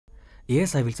Yes,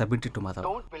 I will submit it to mother.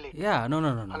 Don't believe. Yeah, no.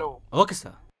 Hello. Okay,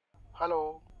 sir. Hello.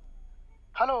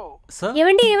 Sir?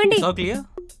 ఏవండి It's all clear?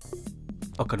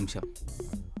 ఒక్క నిమిషం.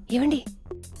 ఏవండి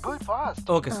Do it fast.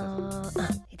 Okay sir.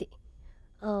 ఇది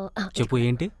చెప్పు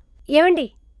ఏంటి? ఏవండి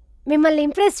మిమ్మల్ని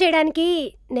ఇంప్రెస్ చేయడానికి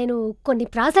నేను కొన్ని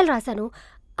ప్రాసలు రాశాను.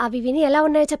 అవి విని ఎలా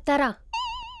ఉన్నాయో చెప్తారా?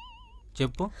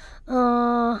 చెప్పు.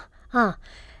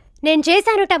 నేను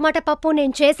చేశాను టమాటా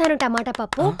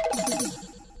పప్పు.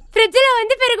 ఫ్రిడ్జ్లో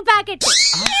ఉంది పెరుగు ప్యాకెట్.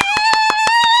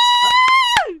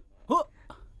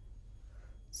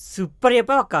 సూపర్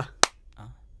చెప్పావు అక్క.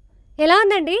 ఎలా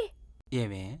ఉందండి?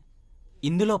 ఏమే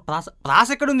ఇందులో ప్రాస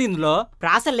ఎక్కడుంది? ఇందులో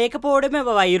ప్రాస లేకపోవడమే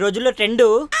బాబా ఈ రోజుల్లో ట్రెండ్.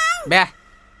 బే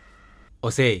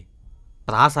ఒసే,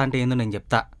 ప్రాస అంటే ఏందో నేను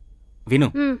చెప్తా విను.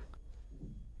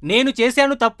 నేను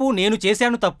చేశాను తప్పు.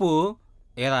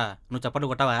 ఏరా నువ్వు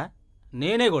చప్పట్లు కొట్టవా?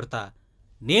 నేనే కొడతా.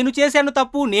 నేను చేశాను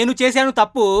తప్పు.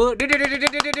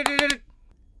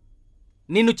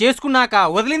 నిన్ను చేసుకున్నాక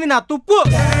వదిలింది నా తుప్పు.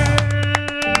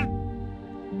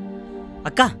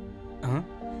 అక్క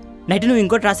నైట్ నువ్వు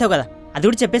ఇంకోటి రాసావు కదా, అది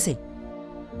కూడా చెప్పేసి.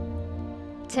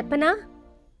 చెప్పనా?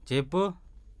 చెప్పు.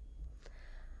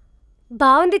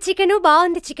 బాగుంది చికెను.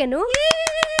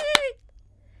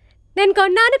 నేను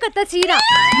కొన్నాను కొత్త చీర.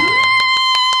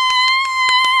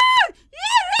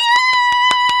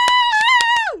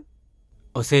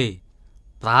 ఒసే,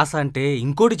 ప్రాస అంటే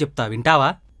ఇంకోటి చెప్తా వింటావా?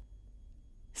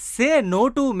 Say no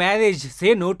to marriage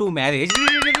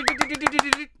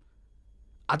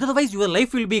otherwise your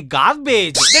life will be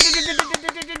garbage.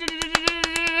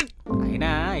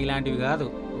 అయినా ఇలాంటివి కాదు,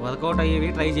 వర్కౌట్ అయ్యేవి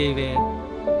ట్రై చేయవే.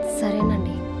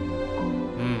 సరేనండి.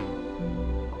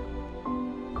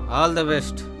 All the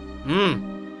best.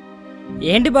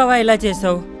 ఏంటి బావా ఇలా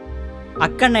చేసావు?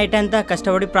 అక్క నైట్ అంతా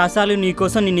కష్టపడి ప్రాసాలు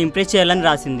నీకోసం నిన్ను ఇంప్రెస్ చేయాలని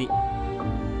రాసింది.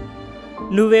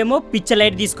 నువ్వేమో పిచ్చ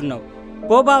లైట్ తీసుకున్నావు.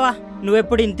 పో బావా,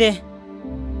 నువ్వెప్పుడు ఇంతే.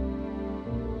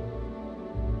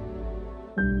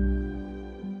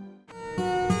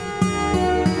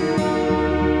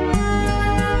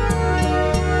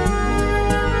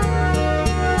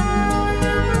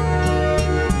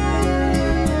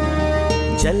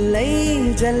 జల్లై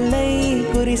జల్లై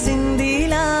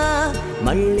కురిసిందిలా,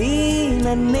 మళ్ళీ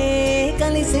నన్నే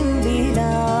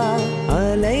కలిసిందిలా,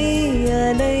 అలై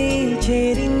అలై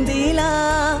చేరిందిలా,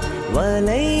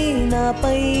 వలై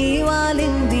నాపై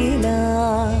వాలిందిలా.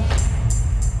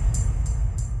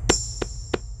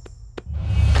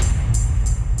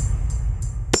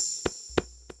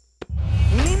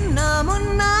 నిన్న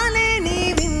మొన్నాలే నీ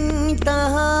వింత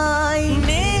హాయి,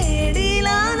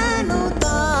 నేడిలా నన్ను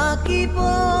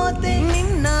తాకిపోతే,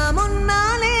 నిన్న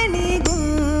మొన్నాలే నీ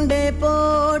గుండె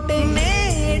పోటే,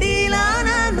 నేడిలా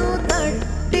నన్ను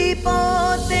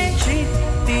తట్టిపోతే,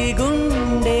 చిట్టి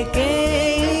గుండెకే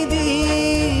ఇది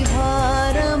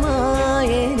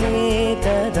భారమాయనే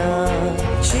కదా,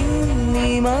 చిన్ని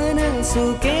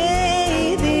మనసుకే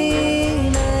ఇది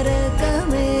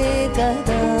నరకమే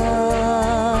కదా.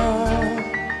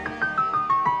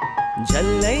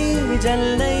 జల్లై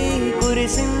జల్లై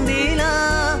కురిసిందిలా,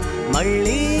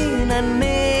 మళ్ళీ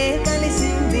నన్నే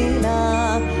కలిసిందిలా,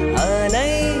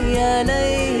 అలై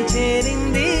అలై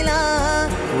చేరిందిలా,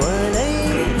 వలై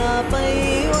నాపై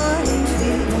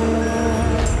వాలిందిలా.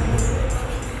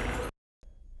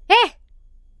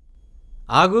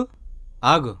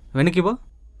 ఆగు వెనక్కి పో.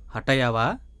 హట్టయ్యావా?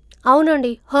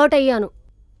 అవునండి, హర్ట్ అయ్యాను.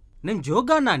 నేను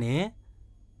జోక్గా అన్నానే.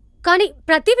 కానీ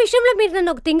ప్రతి విషయంలో మీరు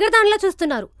నన్ను ఒక తింగరదానిలా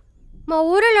చూస్తున్నారు. మా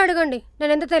ఊరేళ్ళు అడగండి,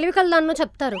 నేను ఎంత తెలివి కలదాన్నో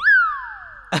చెప్తారు.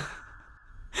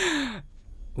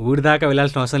 ఊరి దాకా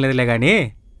వెళ్ళాల్సిన అవసరం లేదులే కానీ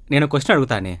నేను క్వశ్చన్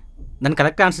అడుగుతానే, దాన్ని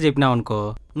కరెక్ట్ ఆన్సర్ చెప్పినావు అనుకో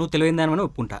నువ్వు తెలివైందానని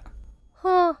ఒప్పుకుంటా.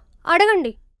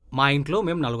 అడగండి. మా ఇంట్లో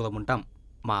మేము 4 ఉంటాం.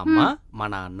 మా అమ్మ, మా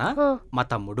నాన్న, మా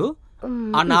తమ్ముడు.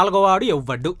 ఆ 4వ వాడు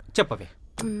ఎవ్వడ్డు చెప్పవే.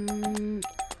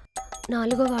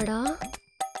 4వ వాడా?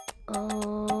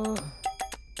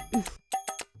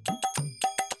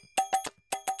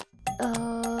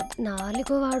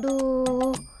 4వ వాడు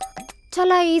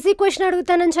చాలా ఈజీ క్వశ్చన్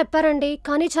అడుగుతానని చెప్పారండి,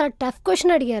 కానీ చాలా టఫ్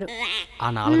క్వశ్చన్ అడిగారు. ఆ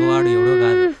 4వ వాడు ఎవడో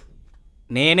కాదు,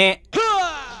 నేనే.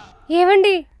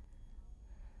 ఏవండి,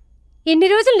 ఇన్ని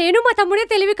రోజులు నేను మా తమ్ముడే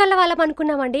తెలివి కలవాళ్ళం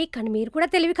అనుకున్నామండి, కానీ మీరు కూడా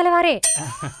తెలివి కలవారే.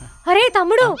 అరే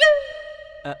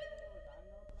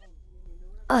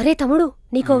తమ్ముడు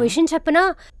నీకో విషయం చెప్పనా?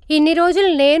 ఇన్ని రోజులు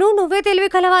నేను నువ్వే తెలివి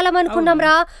కలవాళ్ళం అనుకున్నాం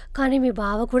రా, కానీ మీ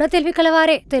బావ కూడా తెలివి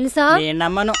కలవారే తెలుసా?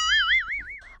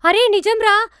 అరే నిజం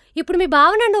రా. ఇప్పుడు మీ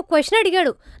బావ నన్ను ఒక క్వశ్చన్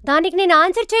అడిగాడు, దానికి నేను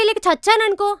ఆన్సర్ చేయలేక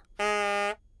చచ్చాననుకో.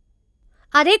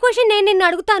 అదే క్వశ్చన్ నేను నిన్ను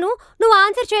అడుగుతాను, నువ్వు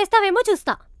ఆన్సర్ చేస్తావేమో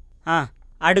చూస్తా.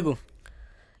 అడుగు.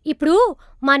 ఇప్పుడు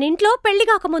మన ఇంట్లో పెళ్లి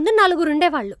కాకముందు 4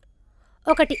 ఉండేవాళ్ళు.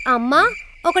 ఒకటి అమ్మ,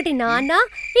 ఒకటి నాన్న,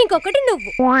 ఇంకొకటి నువ్వు.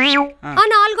 ఆ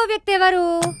నాలుగో వ్యక్తి ఎవరు?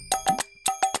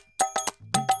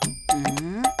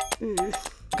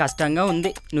 కష్టంగా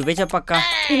ఉంది, నువ్వే చెప్పక్క.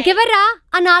 ఇంకెవర్రా?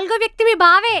 ఆ నాలుగో వ్యక్తి మీ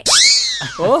బావే.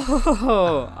 ఓహో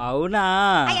అవునా?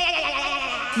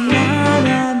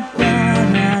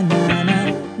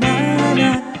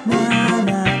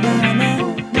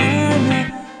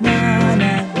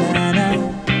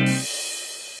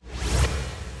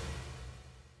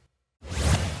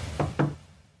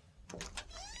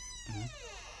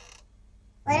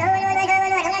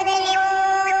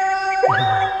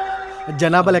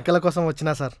 జనాభా లెక్కల కోసం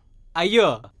వచ్చినా సార్. అయ్యో,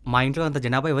 మా ఇంట్లో అంత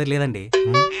జనాభా ఎవరు లేదండి.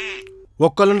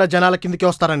 ఒక్కళ్ళున్న జనాల కిందకి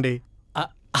వస్తారండి.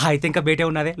 అయితే ఇంకా బయటే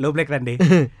ఉన్నదే, లోపలికి రండి.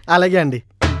 అలాగే అండి.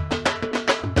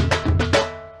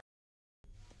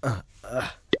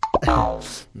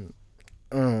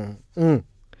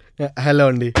 హలో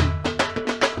అండి.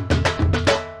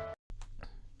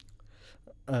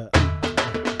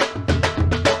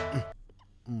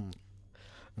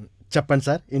 చెప్పండి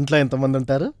సార్, ఇంట్లో ఎంతమంది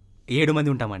ఉంటారు? 7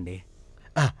 మంది ఉంటామండి.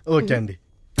 ఓకే అండి.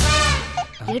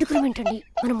 7 ఏంటండి,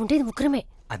 మనం ఉండేది 3.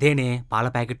 అదేనే, పాల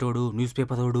ప్యాకెట్ తోడు, న్యూస్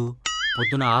పేపర్ తోడు,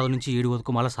 పొద్దున 6 నుంచి 7 వరకు,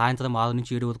 మళ్ళీ సాయంత్రం 6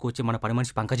 నుంచి 7 వరకు వచ్చి మన పని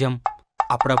మనిషి పంకజం.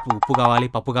 అప్పుడప్పుడు ఉప్పు కావాలి,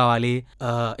 పప్పు కావాలి,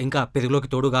 ఇంకా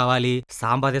పెరుగులోకి తోడు కావాలి,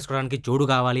 సాంబార్ వేసుకోవడానికి జోడు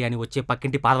కావాలి అని వచ్చే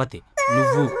పక్కింటి పార్వతి,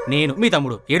 నువ్వు, నేను, మీ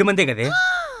తమ్ముడు, 7 మందే కదే.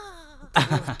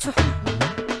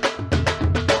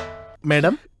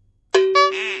 మేడం,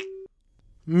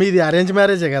 మీది అరేంజ్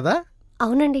మ్యారేజే కదా?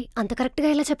 అవునండి. అంత కరెక్ట్ గా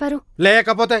ఎలా చెప్పారు?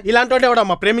 లేకపోతే ఇలాంటి వాడు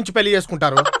ఎవడమ్మా ప్రేమించి పెళ్లి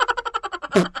చేసుకుంటారు?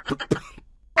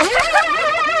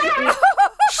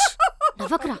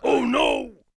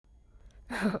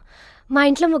 మా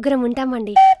ఇంట్లో 3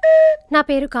 ఉంటామండి. నా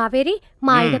పేరు కావేరి,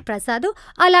 మా ఆయన ప్రసాద్,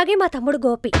 అలాగే మా తమ్ముడు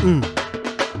గోపి.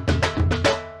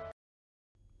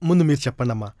 ముందు మీరు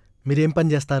చెప్పండి అమ్మా, మీరేం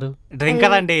పని చేస్తారు?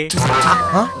 డ్రింకర్ అండి.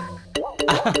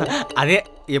 అదే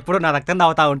ఎప్పుడు నా రక్తం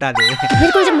తాగుతా ఉంటుంది.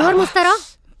 మీరు కొంచెం నోరు మూస్తారా?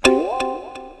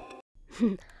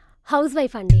 హౌస్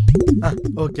వైఫ్ అండి.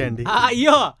 ఓకే అండి.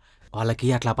 అయ్యో, వాళ్ళకి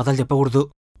అట్లా అబద్ధాలు చెప్పకూడదు.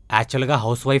 యాక్చువల్గా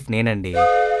హౌస్ వైఫ్ నేనండి.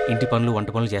 ఇంటి పనులు, వంట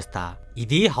పనులు చేస్తా.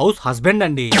 ఇది హౌస్ హస్బెండ్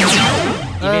అండి.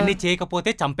 ఇవన్నీ చేయకపోతే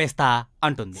చంపేస్తా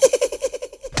అంటుంది.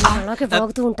 అలాగే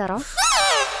బాగుతూ ఉంటారా?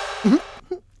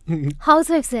 హౌస్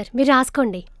వైఫ్ సార్, మీరు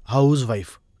రాసుకోండి. House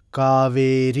wife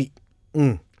Kaveri.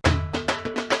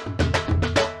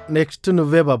 నెక్స్ట్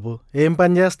నువ్వే బాబు, ఏం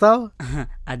పని చేస్తావు?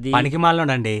 అది పనికి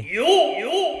మాలోడండి.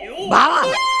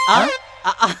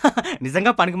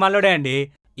 నిజంగా పనికి మాలోడే అండి.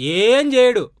 ఏం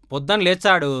చేయడు, పొద్దున్న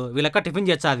లేచాడు, వీళ్ళక్క టిఫిన్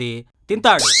చేస్తాది,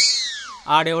 తింటాడు.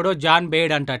 ఆడెవడో జాన్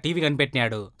బేడ్ అంట టీవీ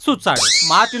కనిపెట్టినాడు, చూస్తాడు.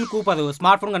 మార్టిన్ కూపర్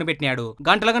స్మార్ట్ ఫోన్ కనిపెట్టినాడు,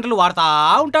 గంటలు వాడుతా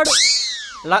ఉంటాడు.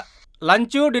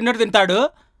 లంచ్ డిన్నర్ తింటాడు.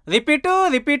 Repeat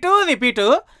repeat repeat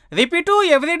repeat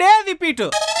everyday repeat.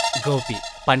 Gopi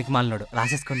పనికి మాలినోడు.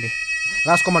 రాసేసుకోండి.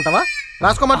 రాసుకోమంటావా?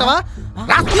 రాసుకోమంటావా?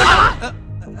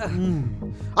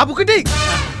 అబుకిటి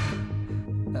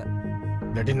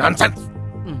నాన్సెన్స్.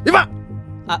 ఇవా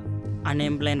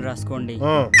అన్ఎంప్లాయిన్ రాసుకోండి.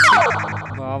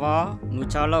 బావా, నువ్వు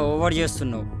చాలా ఓవర్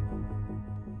చేస్తున్నావు.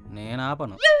 నేను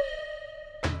ఆపను.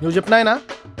 నువ్వు చెప్పినాయనా?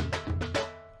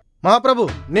 మహాప్రభు,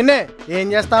 నిన్నే ఏం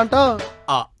చేస్తా అంటావు?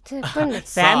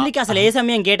 ఫ్యామిలీకి అసలు ఏ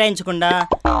సమయం కేటాయించకుండా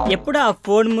ఎప్పుడు ఆ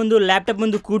ఫోన్ ముందు, ల్యాప్టాప్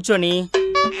ముందు కూర్చొని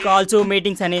కాల్స్,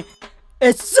 మీటింగ్స్ అని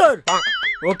yes sir,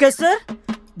 okay sir,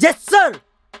 just sir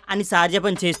అని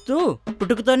సార్జపం చేస్తూ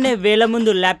పుట్టుకతోనే వేల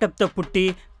ముందు ల్యాప్టాప్తో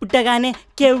పుట్టగానే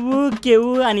కెవ్వు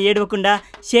కెవ్వు అని ఏడవకుండా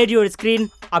share your screen,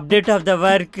 update of the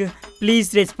work, please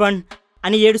respond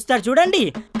అని ఏడుస్తాడు చూడండి.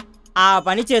 ఆ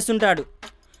పని చేస్తుంటాడు.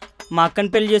 మా అక్కని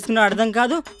పెళ్లి చేసుకున్నాడు అర్థం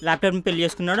కాదు, ల్యాప్టాప్ని పెళ్లి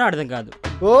చేసుకున్నాడు అర్థం కాదు.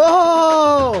 ఓహో,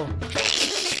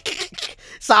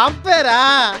 సాఫ్ట్వేరా?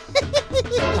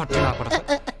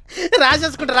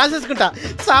 రాసేసుకుంటా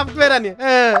సాఫ్ట్వేర్ అని.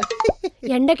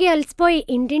 ఎండకి అలసిపోయి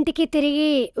ఇంటింటికి తిరిగి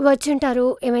వచ్చుంటారు.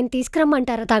 ఏమైనా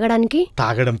తీసుకురమ్మంటారా తాగడానికి?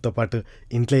 తాగడంతో పాటు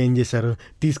ఇంట్లో ఏం చేశారు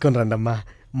తీసుకొని రండమ్మా.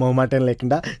 మొహమాటం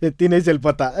లేకుండా తినేసి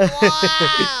వెళ్ళిపోతా.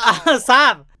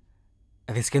 సార్,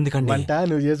 రిస్క్ ఎందుకండి? వంట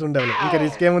నువ్వు చేసి ఉండవు, ఇంకా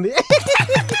రిస్క్ ఏముంది?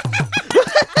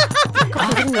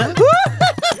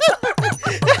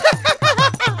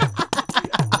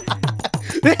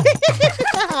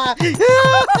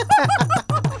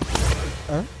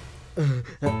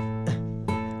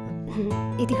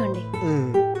 ఇదిగోండి.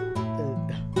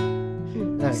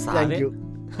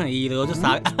 ఈరోజు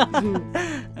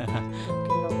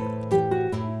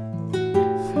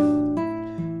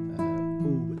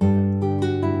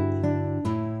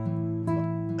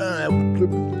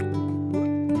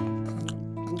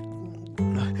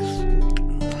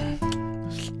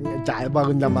చాయ్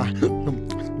బాగుందమ్మా.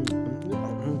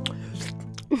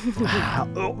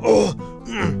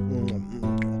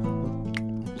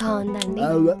 బాగుందండి.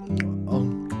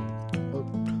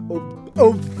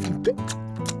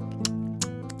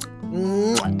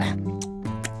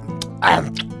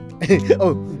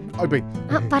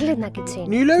 పర్లేదు, నాకు ఇచ్చేయండి.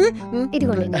 నీళ్ళవి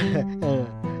ఇదిగోండి.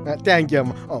 థ్యాంక్ యూ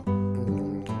అమ్మ.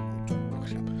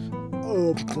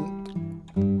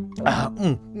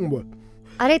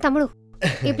 అరే తమ్ముడు,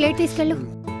 ఈ ప్లేట్ తీసుకెళ్ళు,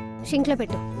 షింక్ లో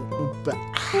పెట్టు.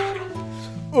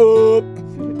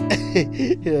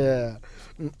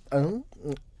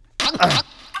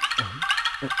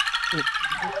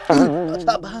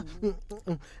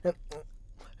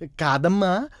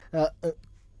 కాదమ్మా,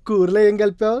 కూరలో ఏం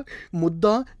కలిపావు? ముద్ద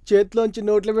చేతిలోంచి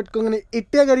నోట్లో పెట్టుకోగానే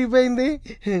ఇట్టే కరిగిపోయింది.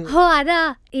 హో అదా,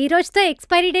 ఈ రోజుతో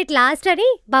ఎక్స్పైరీ డేట్ లాస్ట్ అని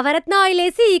భవరత్న ఆయిల్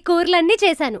వేసి ఈ కూరలన్నీ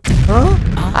చేశాను.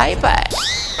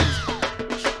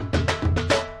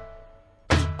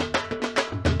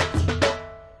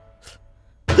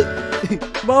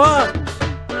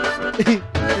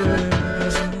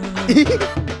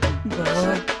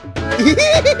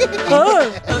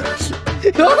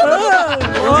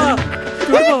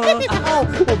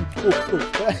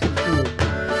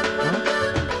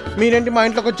 మీరేంటి మా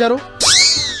ఇంట్లోకి వచ్చారు?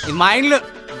 మా ఇల్లు.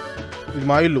 ఇది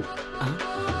మా ఇల్లు.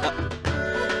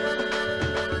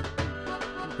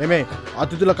 ఏమే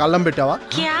అతిథులకు అల్లం పెట్టావా?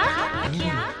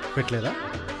 పెట్టలేదా?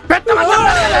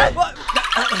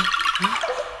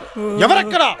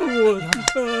 ఎవరెక్కడా?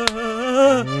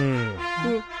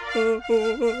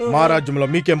 మా రాజ్యంలో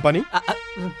మీకేం పని?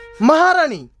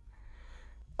 మహారాణి.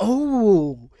 ఓ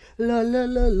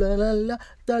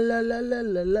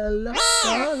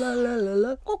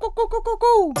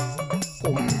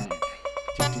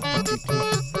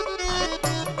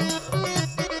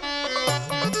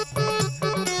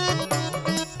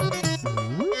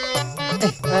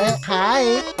hi.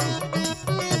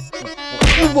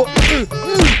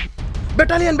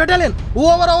 Battalion battalion,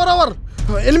 over over over.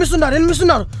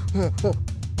 ఎనిమిస్తున్నారు.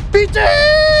 పీచే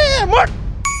మోట్.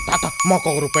 తాత మాకు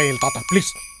 ₹1 తాత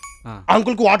ప్లీజ్.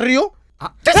 అంకుల్కి వాటర్ ఇవ్వు.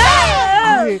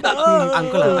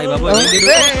 అంకుల్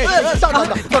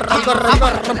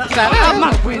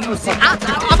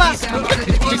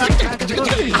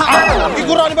ఈ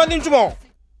గుర్రాన్ని బంధించుమో.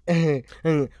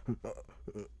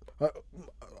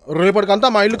 రేపటికంతా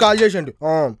మా ఇల్లు కాల్ చేసేయండి.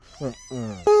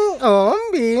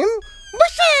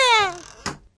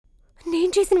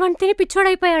 నేను చేసిన వంట తిని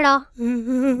పిచ్చోడైపోయాడా?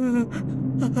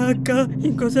 అక్క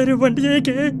ఇంకోసారి వంట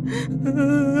చేయకే.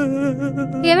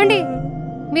 ఏమండి,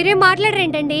 మీరేం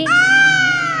మాట్లాడరేంటండి?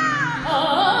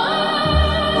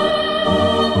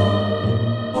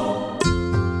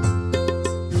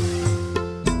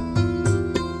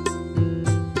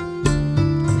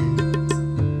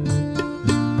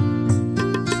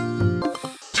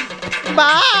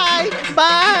 Bye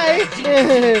bye.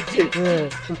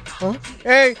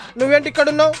 ఏయ్ నువ్వేంటి ఇక్కడ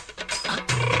ఉన్నావు?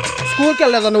 స్కూల్కి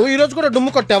వెళ్ళలేదా నువ్వు? ఈరోజు కూడా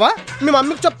డుమ్ము కొట్టావా? మీ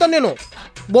మమ్మీకి చెప్తాను నేను,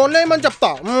 బోన్లో ఏమని చెప్తా.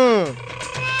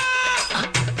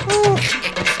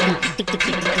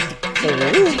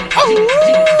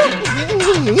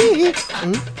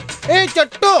 ఏ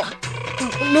చెట్టు,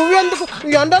 నువ్వెందుకు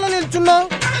ఈ ఎండలో నిల్చున్నావు?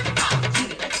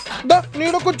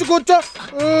 నీడ కూర్చో.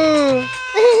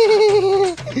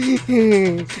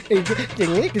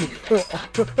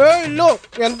 ఇల్లు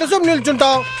ఎంతసేపు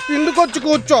నిల్చుంటావు? ఇందుకొచ్చి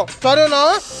కూర్చో, సరేనా?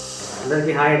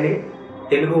 అందరికీ హాయ్ అండి.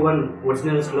 TeluguOne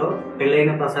ఒరిజినల్స్లో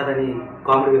పెళ్ళైన ప్రసాద్ అని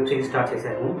కామెడీ వెబ్ సిరీస్ స్టార్ట్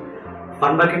చేశాము.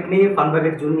 ఫన్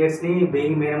బకెట్ జూనియర్స్ని,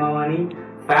 బీయింగ్ మేనమామని,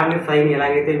 ఫ్యామిలీ ఫ్రైని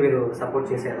ఎలాగైతే మీరు సపోర్ట్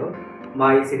చేశారో మా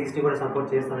ఈ సిరీస్ని కూడా సపోర్ట్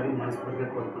చేస్తారని మనస్ఫూర్తిగా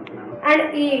కోరుకుంటున్నాను. అండ్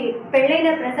ఈ పెళ్ళైన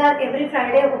ప్రసాద్ ఎవ్రీ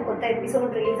ఫ్రైడే ఒక కొత్త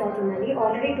ఎపిసోడ్ రిలీజ్ అవుతుందండి.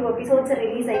 ఆల్రెడీ 2 ఎపిసోడ్స్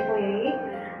రిలీజ్ అయిపోయాయి.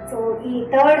 సో ఈ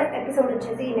 3rd ఎపిసోడ్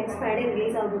వచ్చేసి నెక్స్ట్ ఫ్రైడే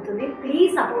రిలీజ్ అవుతుంది.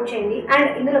 ప్లీజ్ సపోర్ట్ చేయండి. అండ్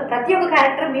ఇందులో ప్రతి ఒక్క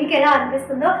క్యారెక్టర్ మీకు ఎలా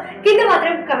అనిపిస్తుందో కింద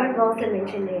మాత్రం కమెంట్ బాక్స్లో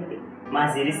మెన్షన్ చేయండి. మా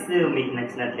సిరీస్ మీకు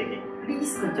నచ్చినట్లయితే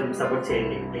ప్లీజ్ కొంచెం సపోర్ట్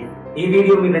చేయండి. ఈ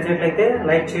వీడియో మీకు నచ్చినట్లయితే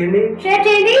లైక్ చేయండి, షేర్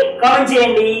చేయండి, కామెంట్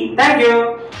చేయండి. Thank you.